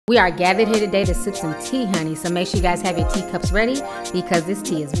We are gathered here today to sip some tea, honey, so make sure you guys have your teacups ready because this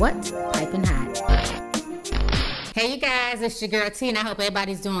tea is what? Piping hot. Hey, you guys, it's your girl T, and I hope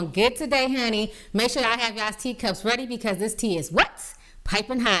everybody's doing good today, honey. Make sure y'all have y'all's teacups ready because this tea is what?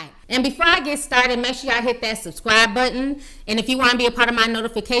 Piping hot. And before I get started, make sure y'all hit that subscribe button. And if you want to be a part of my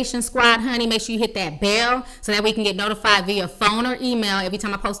notification squad, honey, make sure you hit that bell so that we can get notified via phone or email every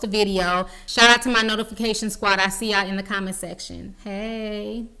time I post a video. Shout out to my notification squad. I see y'all in the comment section.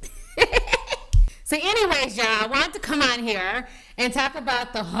 Hey. So anyways, y'all, I wanted to come on here and talk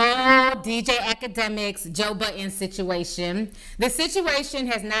about the whole DJ Akademiks Joe Budden situation. The situation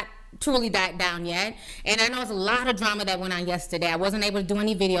has not truly died down yet, and I know there's a lot of drama that went on yesterday. I wasn't able to do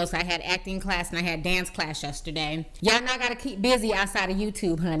any videos. I had acting class and I had dance class yesterday. Y'all know I gotta keep busy outside of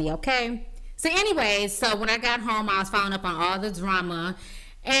YouTube, honey, okay? So anyways, so when I got home, I was following up on all the drama.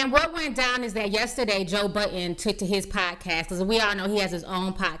 And what went down is that yesterday Joe Budden took to his podcast, because we all know he has his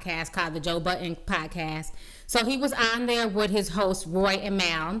own podcast called the Joe Budden Podcast. So he was on there with his hosts, Roy and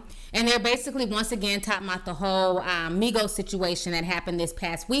Mal, and they're basically once again talking about the whole Migos situation that happened this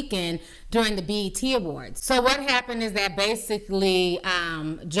past weekend during the BET Awards. So what happened is that basically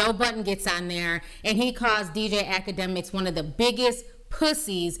Joe Budden gets on there and he calls DJ Akademiks one of the biggest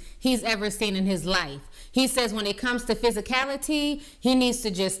pussies he's ever seen in his life. He says when it comes to physicality, he needs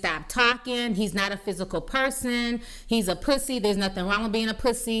to just stop talking. He's not a physical person. He's a pussy. There's nothing wrong with being a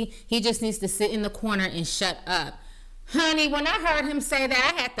pussy. He just needs to sit in the corner and shut up. Honey, when I heard him say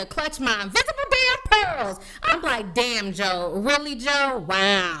that, I had to clutch my invisible damn pearls. I'm like, damn, Joe. Really, Joe?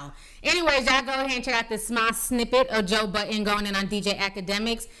 Wow. Anyways, y'all go ahead and check out this small snippet of Joe Budden going in on DJ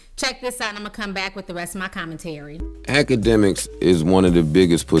Akademiks. Check this out, and I'm going to come back with the rest of my commentary. Akademiks is one of the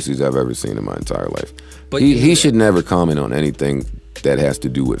biggest pussies I've ever seen in my entire life. But he should never comment on anything that has to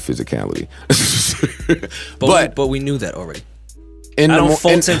do with physicality. but we knew that already. I don't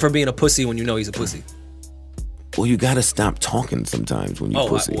fault him for being a pussy when you know he's a pussy. Well, you gotta stop talking sometimes when you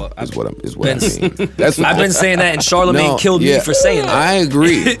pussy. Is what I mean. I've been saying that, and Charlemagne killed me for saying that. I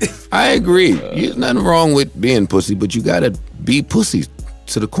agree. I agree. There's nothing wrong with being pussy, but you gotta be pussy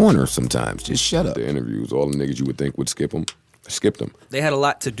to the corner sometimes. Just shut up. The interviews, all the niggas you would think would skip them, skipped them. They had a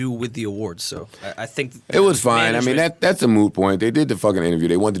lot to do with the awards, so I think it was fine. I mean, that's a moot point. They did the fucking interview.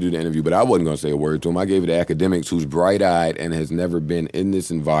 They wanted to do the interview, but I wasn't gonna say a word to him. I gave it to Akademiks, who's bright-eyed and has never been in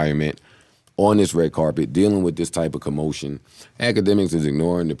this environment, on this red carpet, dealing with this type of commotion. Akademiks is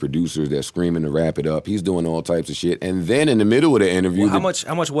ignoring the producers that's screaming to wrap it up. He's doing all types of shit. And then in the middle of the interview... Well,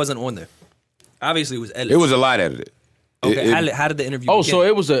 how much wasn't on there? Obviously, it was edited. It was a lot edited. Okay, how did the interview begin? So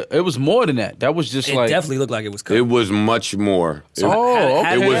it was more than that. That was just it definitely looked like it was cut. It was much more. So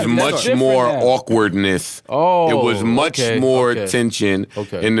it was much more awkwardness. It was much more tension.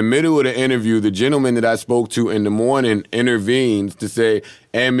 In the middle of the interview, the gentleman that I spoke to in the morning intervenes to say,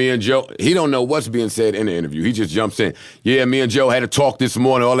 and me and Joe, he don't know what's being said in the interview. He just jumps in. Yeah, me and Joe had a talk this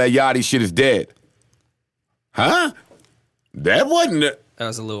morning. All that yachty shit is dead. Huh? That wasn't... That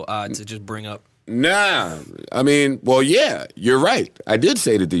was a little odd to just bring up. Nah, I mean, well, yeah, you're right. I did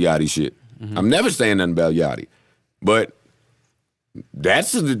say that the Yachty shit. I'm never saying nothing about Yachty. But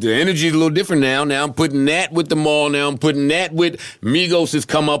that's the energy's a little different now. Now I'm putting that with the mall. Now I'm putting that with Migos has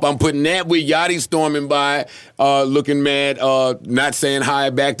come up. I'm putting that with Yachty storming by, looking mad, not saying hi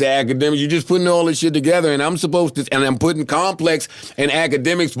back to Akademiks. You're just putting all this shit together, and I'm supposed to, and I'm putting Complex and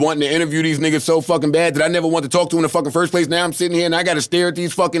Akademiks wanting to interview these niggas so fucking bad that I never want to talk to in the fucking first place. Now I'm sitting here and I got to stare at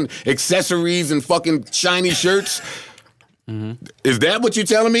these fucking accessories and fucking shiny shirts. Is that what you're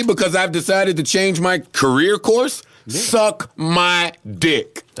telling me? Because I've decided to change my career course? Yeah. Suck my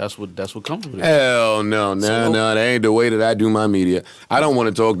dick. That's what comes with it. Hell no, that ain't the way that I do my media. I don't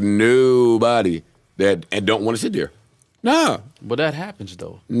want to talk to nobody that don't want to sit there. No. But that happens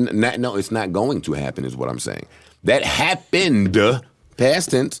though. No, it's not going to happen is what I'm saying. That happened, past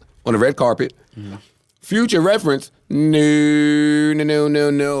tense, on the red carpet. Future reference, no.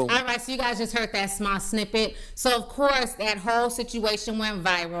 All right, so you guys just heard that small snippet. So, of course, that whole situation went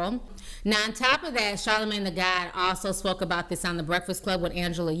viral. Now, on top of that, Charlemagne the God also spoke about this on The Breakfast Club with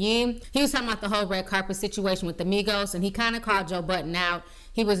Angela Yee. He was talking about the whole red carpet situation with the Migos, and he kind of called Joe Budden out.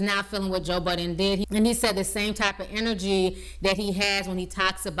 He was not feeling what Joe Budden did. And he said the same type of energy that he has when he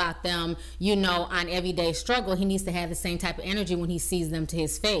talks about them, you know, on Everyday Struggle, he needs to have the same type of energy when he sees them to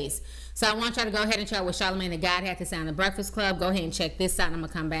his face. So I want y'all to go ahead and check out what Charlemagne the God had to say on The Breakfast Club. Go ahead and check this out, and I'm going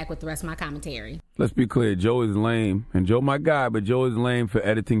to come back with the rest of my commentary. Let's be clear. Joe is lame. And Joe my guy, but Joe is lame for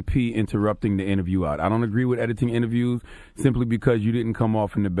editing P interrupting the interview out. I don't agree with editing interviews simply because you didn't come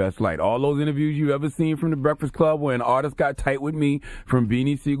off in the best light. All those interviews you ever seen from The Breakfast Club where an artist got tight with me from being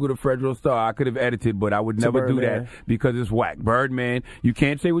Beanie Siegel to Fredro Starr, I could have edited, but I would never do that because it's whack. Birdman, you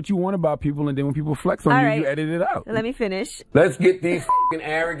can't say what you want about people, and then when people flex on you, you edit it out. Let me finish. Let's get these fucking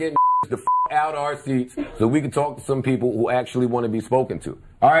arrogant the out our seats so we can talk to some people who actually want to be spoken to.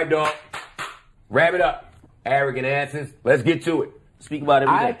 All right, dog. Wrap it up. Arrogant asses. Let's get to it. Speak about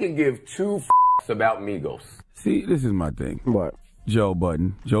everything. I can give two about Migos. See, this is my thing. What? Joe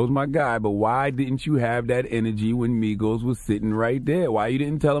Budden. Joe's my guy, but why didn't you have that energy when Migos was sitting right there? Why you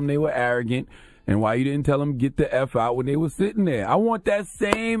didn't tell them they were arrogant? And why you didn't tell them get the F out when they were sitting there? I want that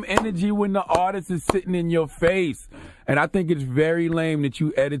same energy when the artist is sitting in your face. And I think it's very lame that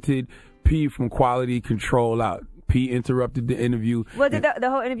you edited P from Quality Control out. P interrupted the interview. Well, the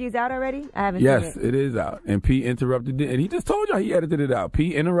whole interview's out already? I haven't seen it. Yes, it is out. And P interrupted it. And he just told y'all he edited it out.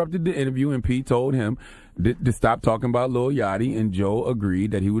 P interrupted the interview, and P told him to stop talking about Lil Yachty, and Joe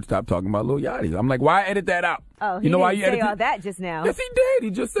agreed that he would stop talking about Lil Yachty. I'm like, why edit that out? Oh, he didn't say all that just now. Yes, he did.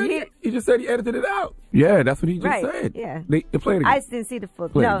 He just said he edited it out. Yeah, that's what he just said. Yeah. They played it. I just didn't see the full.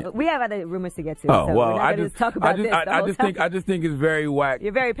 No, we have other rumors to get to. Oh, so well, we're not gonna talk about this. I just think it's very whack.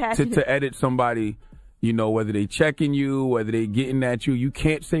 You're very passionate to edit somebody. You know, whether they checking you, whether they getting at you, you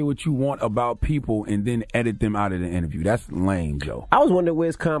can't say what you want about people and then edit them out of the interview. That's lame, Joe. I was wondering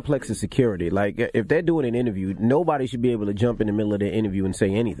where's complex of security. Like, if they're doing an interview, nobody should be able to jump in the middle of their interview and say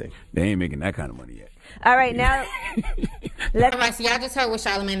anything. They ain't making that kind of money yet. All right, now. All right, so y'all just heard what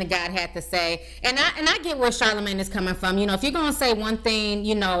Charlamagne the God had to say, and I get where Charlamagne is coming from. You know, if you're gonna say one thing,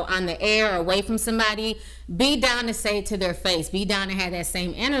 you know, on the air or away from somebody, be down to say it to their face. Be down to have that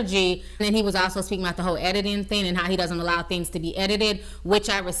same energy. And then he was also speaking about the whole editing thing and how he doesn't allow things to be edited, which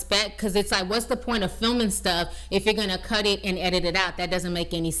I respect, because it's like, what's the point of filming stuff if you're gonna cut it and edit it out? That doesn't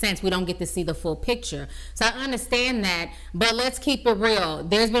make any sense. We don't get to see the full picture. So I understand that, but let's keep it real.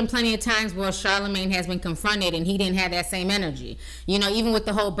 There's been plenty of times where Charlamagne has been confronted and he didn't have that same energy. You know, even with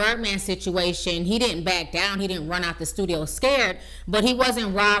the whole Birdman situation, he didn't back down. He didn't run out the studio scared, but he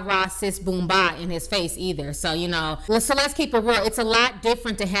wasn't rah-rah, sis, boom, bah in his face either. So, you know, so let's keep it real. It's a lot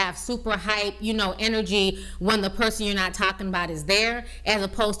different to have super hype, you know, energy when the person you're not talking about is there, as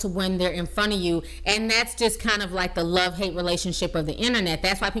opposed to when they're in front of you. And that's just kind of like the love-hate relationship of the internet.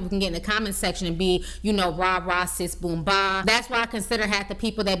 That's why people can get in the comment section and be, you know, rah-rah, sis, boom, bah. That's why I consider half the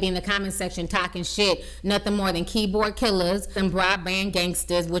people that be in the comment section talking shit nothing more than keyboard killers and broadband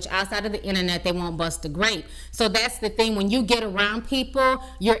gangsters, which outside of the internet, they won't bust a grape. So that's the thing. When you get around people,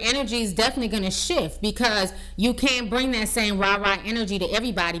 your energy is definitely going to shift, because you can't bring that same rah-rah energy to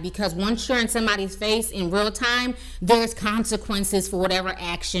everybody, because once you're in somebody's face in real time, there's consequences for whatever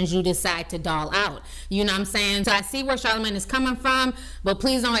actions you decide to doll out. You know what I'm saying? So I see where Charlamagne is coming from, but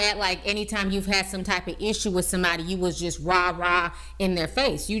please don't act like anytime you've had some type of issue with somebody, you was just rah-rah in their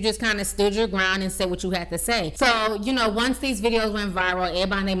face. You just kind of stood your ground and said what you had to say. So, you know, once these videos went viral,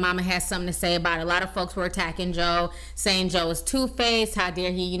 everybody and their mama has something to say about it. A lot of folks were attacking Joe, saying Joe is two-faced. How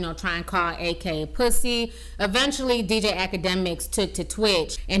dare he, you know, try and call AK a pussy. Eventually, DJ Akademiks took to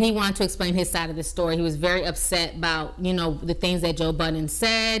Twitch, and he wanted to explain his side of the story. He was very upset about, you know, the things that Joe Budden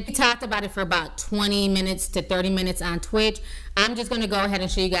said. He talked about it for about 20 minutes to 30 minutes on Twitch. I'm just going to go ahead and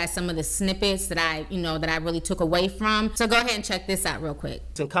show you guys some of the snippets that I really took away from. So go ahead and check this out real quick.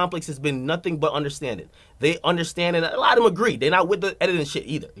 And Complex has been nothing but understanding. They understand, and a lot of them agree. They're not with the editing shit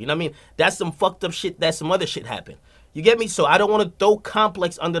either. You know what I mean? That's some fucked up shit. That's some other shit happened. You get me? So I don't want to throw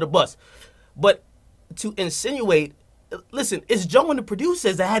Complex under the bus. But to insinuate, listen, it's Joe and the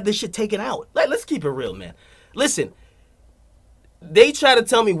producers that had this shit taken out. Let's keep it real, man. Listen, they try to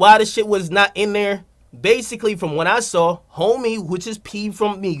tell me why this shit was not in there. Basically, from what I saw, homie, which is P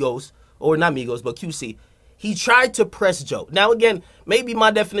from Migos, or not Migos, but QC, he tried to press Joe. Now, again, maybe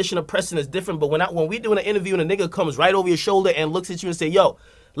my definition of pressing is different, but when we doing an interview and a nigga comes right over your shoulder and looks at you and say, yo,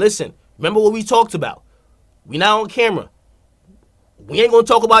 listen, remember what we talked about? We now on camera. We ain't gonna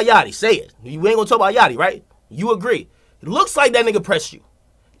talk about Yachty. Say it. We ain't gonna talk about Yachty, right? You agree. It looks like that nigga pressed you.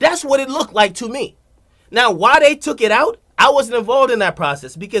 That's what it looked like to me. Now, why they took it out, I wasn't involved in that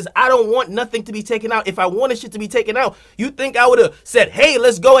process, because I don't want nothing to be taken out. If I wanted shit to be taken out, you think I would have said, hey,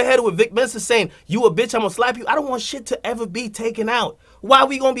 let's go ahead with Vic Mensa saying, you a bitch, I'm gonna slap you. I don't want shit to ever be taken out. Why are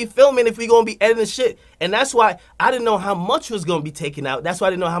we gonna be filming if we gonna be editing shit? And that's why I didn't know how much was gonna be taken out. That's why I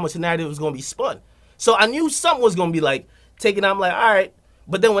didn't know how much the narrative was gonna be spun. So I knew something was gonna be like taken out. I'm like, all right.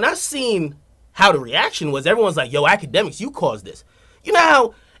 But then when I seen how the reaction was, everyone's like, yo, Akademiks, you caused this. You know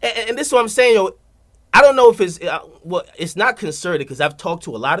how, and this is what I'm saying, yo, I don't know if it's, well, it's not concerted, because I've talked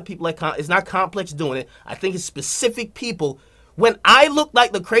to a lot of people like, it's not Complex doing it. I think it's specific people. When I look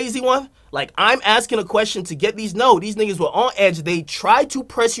like the crazy one, like I'm asking a question to get these, no, these niggas were on edge. They tried to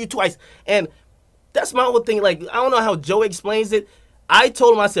press you twice. And that's my whole thing. Like, I don't know how Joe explains it. I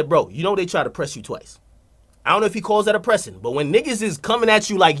told him, I said, bro, you know they try to press you twice. I don't know if he calls that a pressing, but when niggas is coming at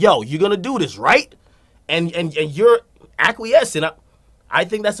you like, yo, you're gonna do this, right? And you're acquiescing, I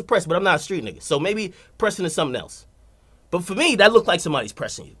think that's a press, but I'm not a street nigga. So maybe pressing is something else. But for me, that looked like somebody's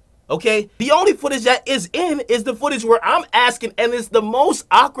pressing you. Okay? The only footage that is in is the footage where I'm asking, and it's the most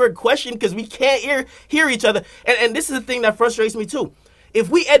awkward question because we can't hear each other. And this is the thing that frustrates me too. If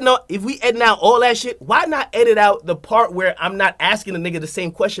we edit out all that shit, why not edit out the part where I'm not asking the nigga the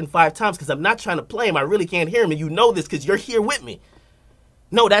same question 5 times because I'm not trying to play him. I really can't hear him, and you know this because you're here with me.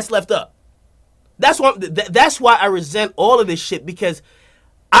 No, that's left up. That's why I resent all of this shit, because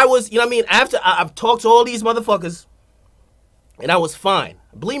I was, you know what I mean, after I've talked to all these motherfuckers, and I was fine.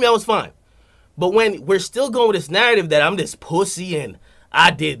 Believe me, I was fine. But when we're still going with this narrative that I'm this pussy and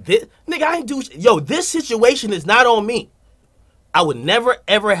I did this, nigga, I ain't do shit. Yo, this situation is not on me. I would never,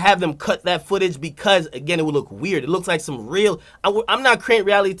 ever have them cut that footage because, again, it would look weird. It looks like some real... I'm not creating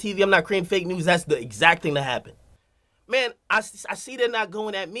reality TV. I'm not creating fake news. That's the exact thing that happened. Man, I see they're not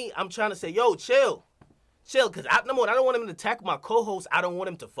going at me. I'm trying to say, yo, chill. Chill, because number one, I don't want him to attack my co-host. I don't want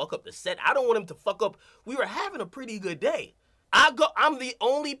him to fuck up the set. I don't want him to fuck up... We were having a pretty good day. I'm the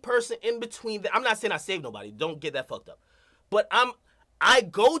only person in between... I'm not saying I saved nobody. Don't get that fucked up. But I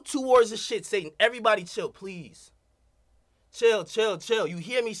go towards the shit saying, everybody chill, please. Chill, chill, chill. You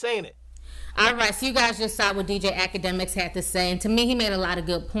hear me saying it. All right, so you guys just saw what DJ Akademiks had to say, and to me, he made a lot of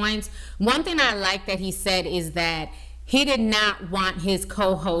good points. One thing I like that he said is that he did not want his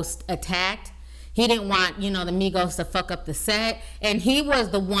co-host attacked. He didn't want, you know, the Migos to fuck up the set, and he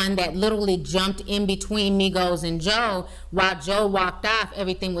was the one that literally jumped in between Migos and Joe. While Joe walked off,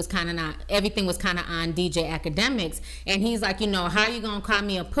 everything was kind of on DJ Akademiks, and he's like, you know, how you gonna call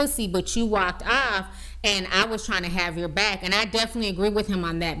me a pussy, but you walked off, and I was trying to have your back. And I definitely agree with him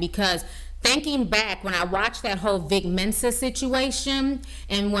on that, because thinking back, when I watched that whole Vic Mensa situation,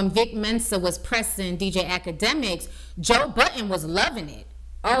 and when Vic Mensa was pressing DJ Akademiks, Joe Budden was loving it.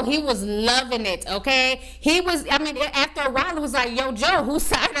 Oh, he was loving it, okay? He was, I mean, after a while, it was like, yo, Joe, whose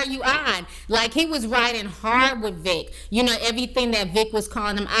side are you on? Like, he was riding hard with Vic. You know, everything that Vic was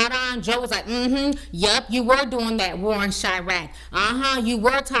calling him out on, Joe was like, yup, you were doing that war in Chirac. You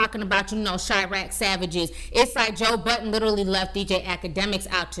were talking about, you know, Chirac savages. It's like Joe Budden literally left DJ Akademiks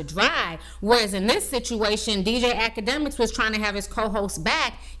out to dry. Whereas in this situation, DJ Akademiks was trying to have his co-host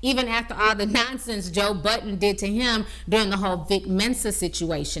back, even after all the nonsense Joe Budden did to him during the whole Vic Mensa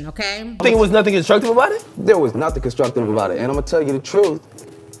situation. Okay? You think it was nothing constructive about it? There was nothing constructive about it, and I'm gonna tell you the truth.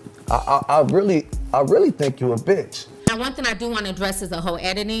 I really think you a bitch. Now, one thing I do want to address is the whole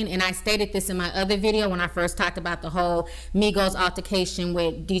editing, and I stated this in my other video when I first talked about the whole Migos altercation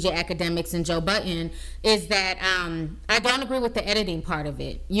with DJ Akademiks and Joe Budden, is that I don't agree with the editing part of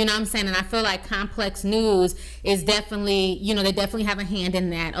it. You know what I'm saying? And I feel like Complex News is definitely, you know, they definitely have a hand in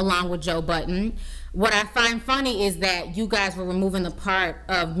that, along with Joe Budden. What I find funny is that you guys were removing the part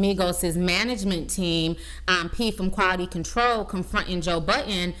of Migos' management team, P from Quality Control, confronting Joe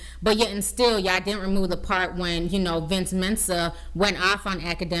Budden, but yet and still, y'all didn't remove the part when, you know, Vince Mensa went off on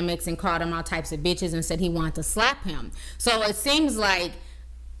Akademiks and called him all types of bitches and said he wanted to slap him. So it seems like,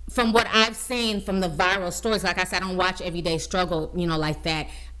 from what I've seen from the viral stories, like I said, I don't watch Everyday Struggle, you know, like that.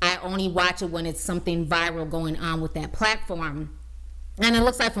 I only watch it when it's something viral going on with that platform. And it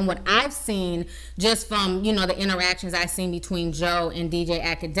looks like, from what I've seen, just from, you know, the interactions I've seen between Joe and DJ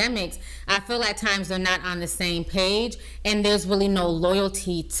Akademiks, I feel at times they're not on the same page, and there's really no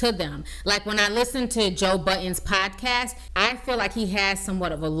loyalty to them. Like, when I listen to Joe Budden's podcast, I feel like he has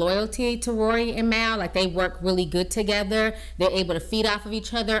somewhat of a loyalty to Rory and Mal. Like, they work really good together. They're able to feed off of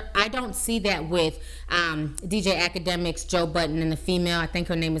each other. I don't see that with DJ Akademiks, Joe Budden, and the female, I think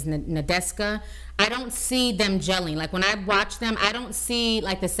her name is Nadeska. I don't see them gelling. Like, when I watch them, I don't see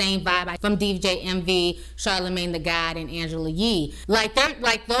like the same vibe from DJ MV, Charlamagne the God, and Angela Yee. Like, they're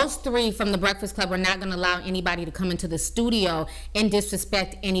like, those three from the Breakfast Club are not going to allow anybody to come into the studio and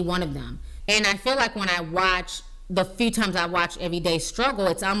disrespect any one of them. And I feel like when I watch, the few times I watch Everyday Struggle,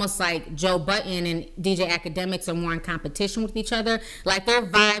 it's almost like Joe Budden and DJ Akademiks are more in competition with each other. Like, their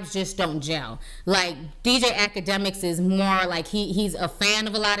vibes just don't gel. Like, DJ Akademiks is more like he's a fan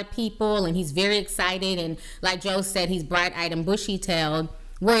of a lot of people, and he's very excited, and like Joe said, he's bright-eyed and bushy-tailed.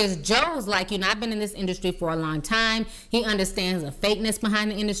 Whereas Joe's like, you know, I've been in this industry for a long time. He understands the fakeness behind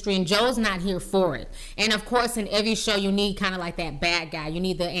the industry, and Joe's not here for it. And of course, in every show, you need kind of like that bad guy. You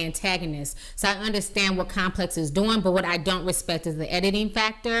need the antagonist. So I understand what Complex is doing, but what I don't respect is the editing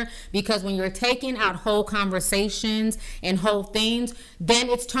factor, because when you're taking out whole conversations and whole things, then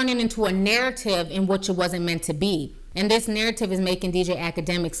it's turning into a narrative in which it wasn't meant to be. And this narrative is making DJ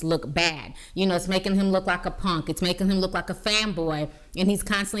Akademiks look bad. You know, it's making him look like a punk. It's making him look like a fanboy. and he's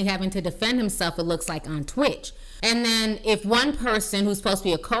constantly having to defend himself, it looks like, on Twitch. And then if one person who's supposed to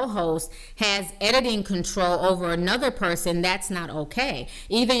be a co-host has editing control over another person, that's not okay.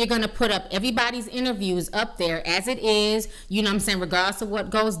 Either you're going to put up everybody's interviews up there as it is, you know what I'm saying, regardless of what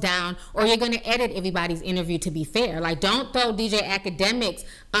goes down, or you're going to edit everybody's interview to be fair. Like, don't throw DJ Akademiks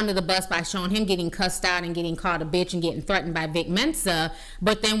under the bus by showing him getting cussed out and getting called a bitch and getting threatened by Vic Mensa.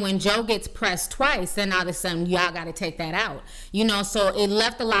 But then when Joe gets pressed twice, then all of a sudden y'all got to take that out. You know, so it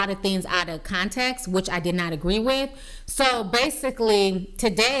left a lot of things out of context, which I did not agree with. So basically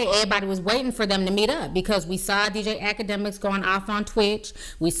today everybody was waiting for them to meet up because we saw DJ Akademiks going off on Twitch,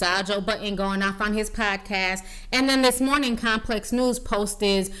 we saw Joe Budden going off on his podcast, and then this morning Complex News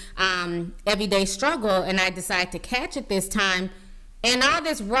posted Everyday Struggle, and I decided to catch it this time. And all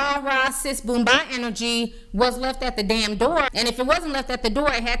this rah-rah, sis, boom, bye energy was left at the damn door. And if it wasn't left at the door,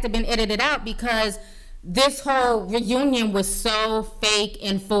 it had to have been edited out because this whole reunion was so fake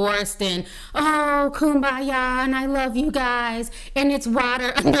and forced and, oh, kumbaya, and I love you guys, and it's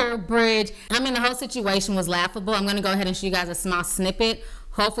water under a bridge. I mean, the whole situation was laughable. I'm going to go ahead and show you guys a small snippet.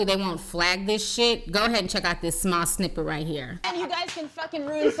 Hopefully they won't flag this shit. Go ahead and check out this small snippet right here. And you guys can fucking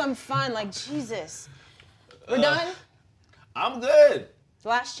ruin some fun, like, Jesus. We're done? I'm good.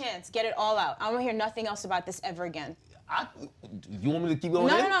 Last chance, get it all out. I don't want to hear nothing else about this ever again. You want me to keep going?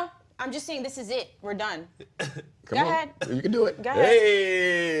 No. I'm just saying this is it. We're done. Go ahead. You can do it. Go ahead.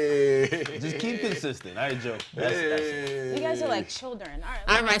 Hey. Just keep consistent. All right, Joe. That's it. You guys are like children.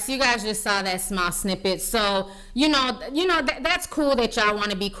 All right, so you guys just saw that small snippet. So, you know, that's cool that y'all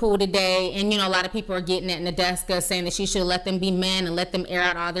want to be cool today. And, you know, a lot of people are getting at Nadeska saying that she should let them be men and let them air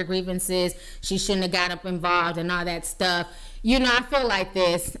out all their grievances. She shouldn't have got up involved and all that stuff. You know, I feel like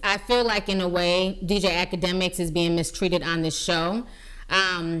this. I feel like, in a way, DJ Akademiks is being mistreated on this show.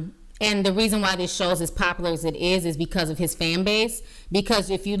 And the reason why this show is as popular as it is because of his fan base.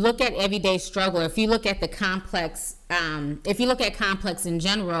 Because if you look at Everyday Struggle, if you look at the Complex, if you look at Complex in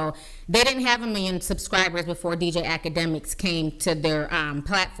general, they didn't have 1 million subscribers before DJ Akademiks came to their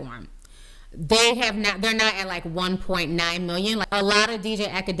platform. They're not at like 1.9 million. Like, a lot of DJ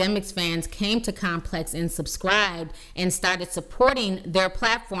Akademiks fans came to Complex and subscribed and started supporting their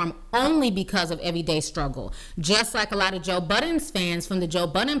platform only because of Everyday Struggle. Just like a lot of Joe Budden's fans from the Joe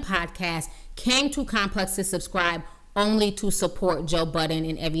Budden podcast came to Complex to subscribe only to support Joe Budden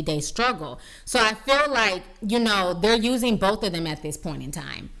in Everyday Struggle. So I feel like, you know, they're using both of them at this point in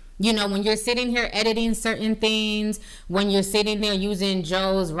time. You know, when you're sitting here editing certain things, when you're sitting there using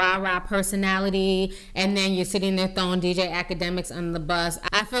Joe's rah-rah personality, and then you're sitting there throwing DJ Akademiks under the bus,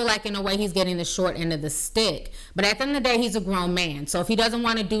 I feel like, in a way, he's getting the short end of the stick. But at the end of the day, he's a grown man. So if he doesn't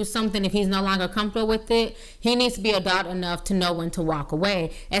want to do something, if he's no longer comfortable with it, he needs to be adult enough to know when to walk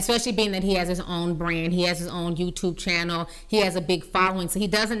away, especially being that he has his own brand, he has his own YouTube channel, he has a big following, so he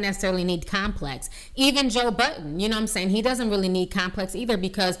doesn't necessarily need Complex. Even Joe Budden, you know what I'm saying, he doesn't really need Complex either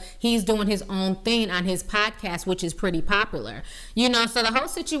because he's doing his own thing on his podcast, which is pretty popular. You know, so the whole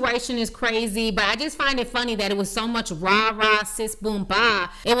situation is crazy, but I just find it funny that it was so much rah-rah, sis, boom, bah.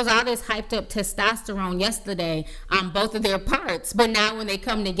 It was all this hyped up testosterone yesterday on both of their parts, but now when they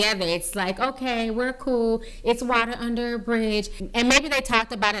come together, it's like, okay, we're cool. It's water under a bridge. And maybe they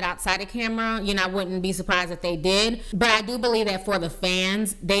talked about it outside of camera. You know, I wouldn't be surprised if they did, but I do believe that for the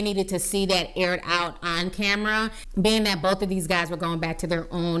fans, they needed to see that aired out on camera, being that both of these guys were going back to their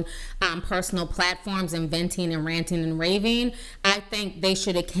own personal platforms and venting and ranting and raving. I think they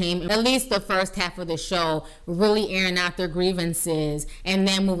should have came at least the first half of the show really airing out their grievances and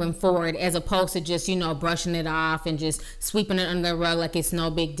then moving forward, as opposed to just, you know, brushing it off and just sweeping it under the rug like it's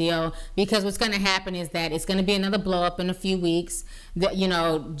no big deal. Because what's going to happen is that it's going to be another blow up in a few weeks. You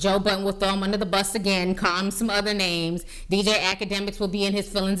know, Joe Budden will throw him under the bus again, call him some other names. DJ Akademiks will be in his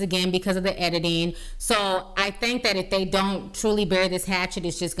feelings again because of the editing. So I think that if they don't truly bury this hatchet,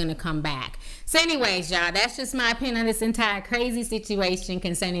 it's just going to come back. So anyways, y'all, that's just my opinion on this entire crazy situation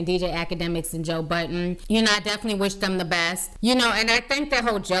concerning DJ Akademiks and Joe Budden. You know, I definitely wish them the best. You know, and I think that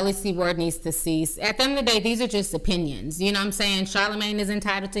whole jealousy word needs to cease. At the end of the day, these are just opinions. You know what I'm saying? Charlamagne is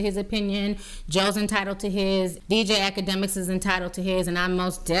entitled to his opinion. Joe's entitled to his. DJ Akademiks is entitled to his. And I'm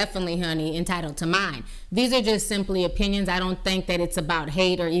most definitely, honey, entitled to mine. These are just simply opinions. I don't think that it's about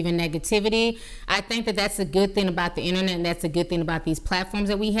hate or even negativity. I think that that's a good thing about the internet, and that's a good thing about these platforms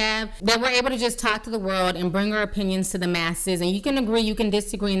that we have, that we're able to just talk to the world and bring our opinions to the masses. And you can agree, you can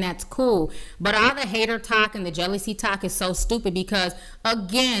disagree, and that's cool. But all the hater talk and the jealousy talk is so stupid because,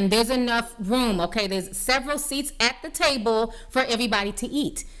 again, there's enough room, okay? There's several seats at the table for everybody to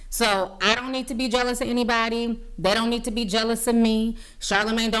eat. So I don't need to be jealous of anybody. They don't need to be jealous of me.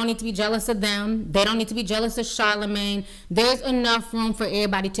 Charlamagne don't need to be jealous of them. They don't need to be jealous of Charlamagne. There's enough room for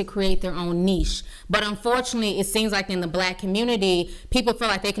everybody to create their own niche. But unfortunately, it seems like in the black community, people feel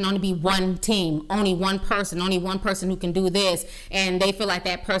like they can only be one team, only one person who can do this. And they feel like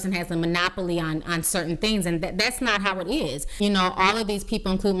that person has a monopoly on certain things. And that's not how it is. You know, all of these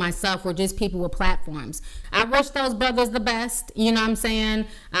people, including myself, we're just people with platforms. I wish those brothers the best. You know what I'm saying?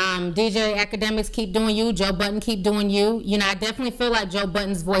 DJ Akademiks, keep doing you. Joe Budden, keep doing you. You know, I definitely feel like Joe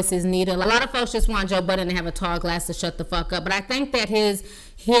Budden's voice is needed. A lot of folks just want Joe Budden to have a tall glass to shut the fuck up. But I think that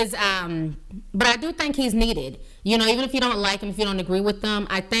but I do think he's needed. You know, even if you don't like him, if you don't agree with them,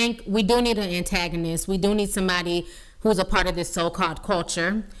 I think we do need an antagonist. We do need somebody who's a part of this so-called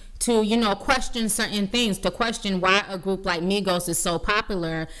culture to, you know, question certain things, to question why a group like Migos is so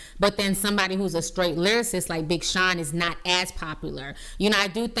popular, but then somebody who's a straight lyricist like Big Sean is not as popular. You know, I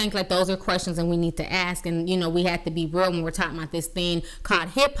do think like those are questions that we need to ask, and, you know, we have to be real when we're talking about this thing called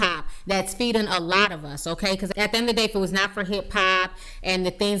hip-hop that's feeding a lot of us, okay? Because at the end of the day, if it was not for hip-hop and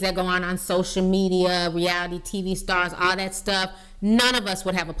the things that go on social media, reality TV stars, all that stuff, none of us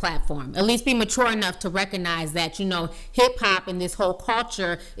would have a platform. At least be mature enough to recognize that, you know, hip-hop and this whole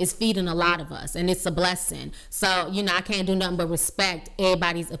culture is feeding a lot of us, and it's a blessing. So, you know, I can't do nothing but respect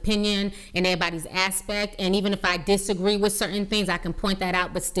everybody's opinion and everybody's aspect, and even if I disagree with certain things, I can point that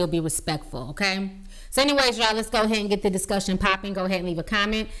out but still be respectful, okay? So anyways, y'all, let's go ahead and get the discussion popping. Go ahead and leave a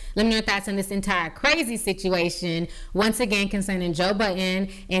comment. Let me know your thoughts on this entire crazy situation, once again, concerning Joe Budden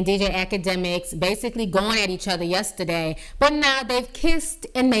and DJ Akademiks basically going at each other yesterday, but now they've kissed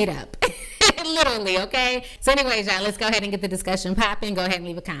and made up. Literally, okay? So anyways, y'all, let's go ahead and get the discussion popping. Go ahead and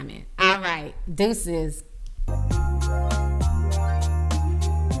leave a comment. All right, deuces.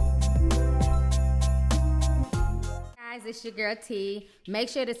 It's your girl T. Make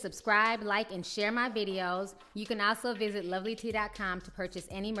sure to subscribe, like, and share my videos. You can also visit lovelyti.com to purchase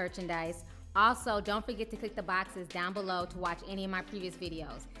any merchandise. Also, don't forget to click the boxes down below to watch any of my previous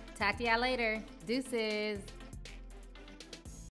videos. Talk to y'all later. Deuces.